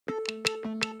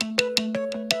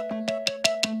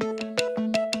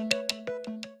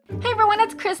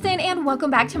it's Kristen and welcome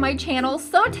back to my channel.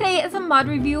 So today is a mod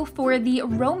review for the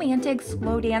Romantic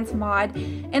Slow Dance mod,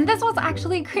 and this was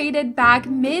actually created back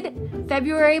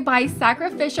mid-February by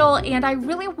Sacrificial, and I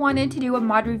really wanted to do a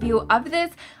mod review of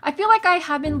this. I feel like I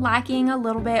have been lacking a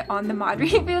little bit on the mod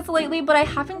reviews lately, but I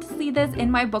happened to see this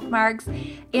in my bookmarks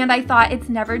and I thought it's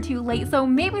never too late. So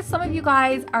maybe some of you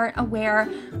guys aren't aware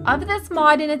of this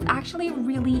mod, and it's actually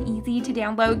really easy to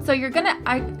download. So you're gonna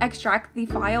extract the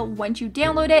file once you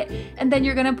download it, and then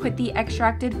you're gonna put the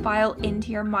extracted file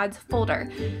into your mods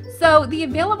folder. So the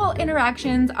available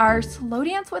interactions are slow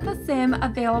dance with a sim,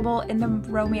 available in the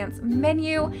romance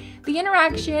menu. The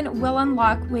interaction will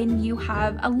unlock when you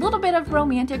have a little bit of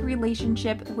romantic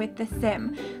relationship with the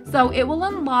sim. So it will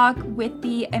unlock with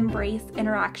the embrace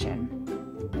interaction.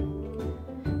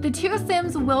 The two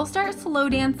sims will start slow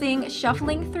dancing,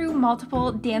 shuffling through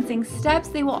multiple dancing steps.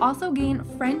 They will also gain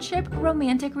friendship,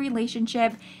 romantic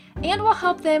relationship, and will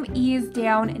help them ease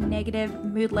down negative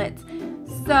moodlets.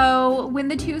 So when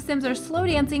the two sims are slow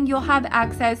dancing, you'll have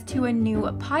access to a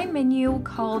new pie menu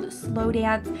called Slow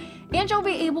Dance, and you'll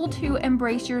be able to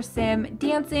embrace your sim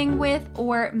dancing with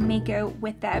or make out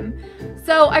with them.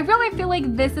 So I really feel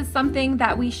like this is something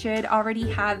that we should already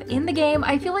have in the game.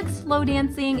 I feel like slow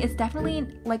dancing is definitely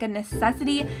like a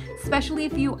necessity, especially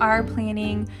if you are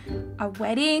planning a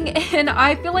wedding. And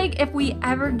I feel like if we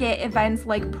ever get events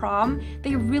like prom,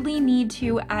 they really need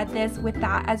to add this with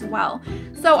that as well.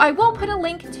 So I will put a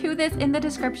link to this in the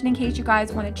description in case you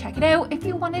guys want to check it out if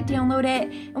you want to download it.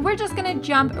 And we're just gonna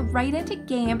jump right into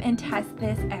game and test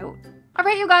this out.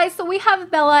 Alright you guys, so we have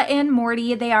Bella and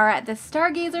Morty. They are at the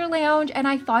Stargazer Lounge, and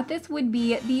I thought this would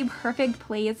be the perfect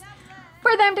place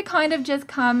for them to kind of just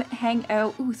come hang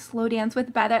out. Ooh, slow dance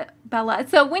with Bella.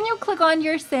 So when you click on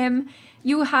your sim,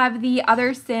 you have the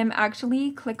other sim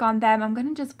actually click on them. I'm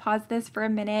gonna just pause this for a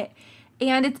minute.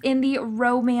 And it's in the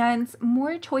romance,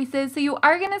 more choices. So you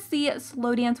are gonna see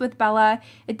slow dance with Bella.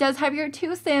 It does have your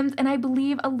two sims and I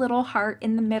believe a little heart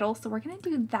in the middle. So we're gonna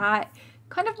do that.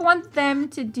 Kind of want them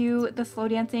to do the slow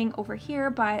dancing over here,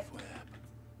 but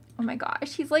oh my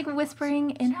gosh, he's like whispering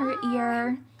in her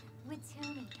ear.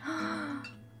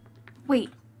 Wait,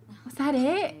 was that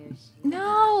it?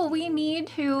 No, we need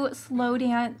to slow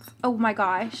dance. Oh my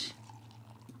gosh.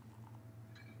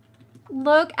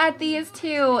 Look at these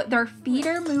two. Their feet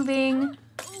are moving.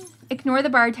 Ignore the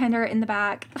bartender in the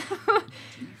back.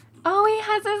 Oh, he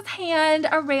has his hand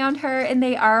around her and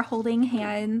they are holding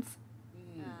hands.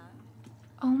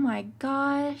 Oh my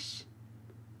gosh.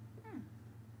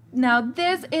 Now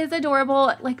this is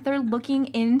adorable. Like they're looking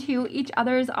into each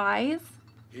other's eyes.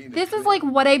 This is like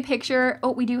what I picture.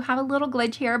 Oh, we do have a little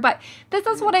glitch here, but this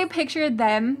is what I pictured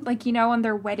them, like, you know, on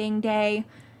their wedding day.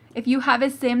 If you have a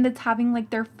sim that's having like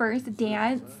their first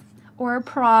dance or a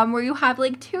prom where you have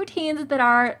like two teens that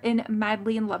are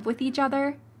madly in love with each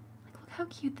other. Like, look how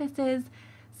cute this is.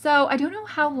 So I don't know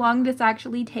how long this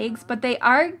actually takes, but they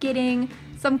are getting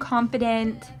some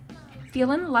confident,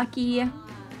 feeling lucky,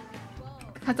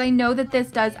 because I know that this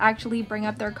does actually bring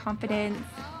up their confidence.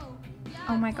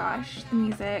 Oh my gosh, the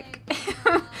music.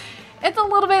 It's a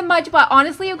little bit much, but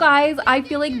honestly, you guys, I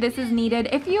feel like this is needed.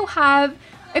 If you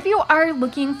are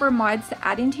looking for mods to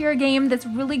add into your game that's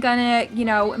really gonna, you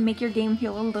know, make your game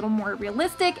feel a little more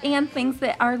realistic and things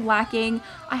that are lacking,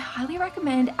 I highly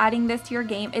recommend adding this to your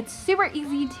game. It's super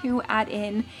easy to add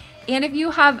in. And if you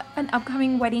have an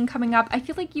upcoming wedding coming up, I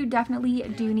feel like you definitely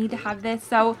do need to have this.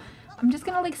 So I'm just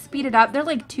gonna like speed it up. They're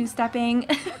like two-stepping,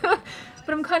 but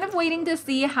I'm kind of waiting to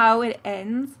see how it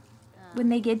ends when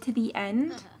they get to the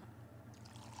end.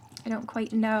 I don't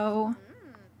quite know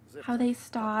how they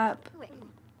stop.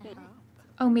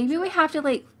 Oh, maybe we have to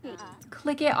like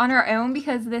click it on our own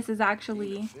because this is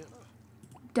actually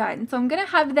done. So I'm gonna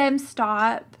have them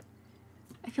stop.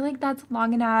 I feel like that's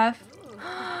long enough.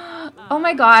 Oh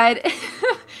my god.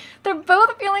 They're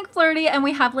both feeling flirty and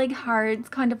we have like hearts,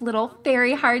 kind of little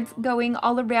fairy hearts going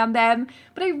all around them.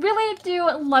 But I really do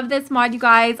love this mod, you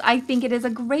guys. I think it is a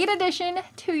great addition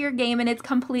to your game and it's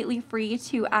completely free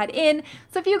to add in.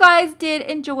 So if you guys did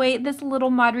enjoy this little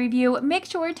mod review, make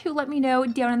sure to let me know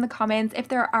down in the comments if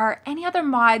there are any other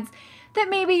mods that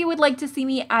maybe you would like to see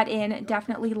me add in.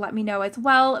 Definitely let me know as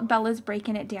well. Bella's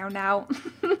breaking it down now.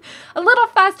 A little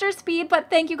faster speed, but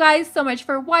thank you guys so much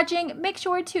for watching. Make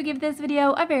sure to give this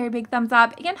video a very big thumbs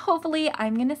up, and hopefully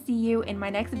I'm gonna see you in my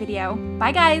next video.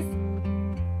 Bye guys!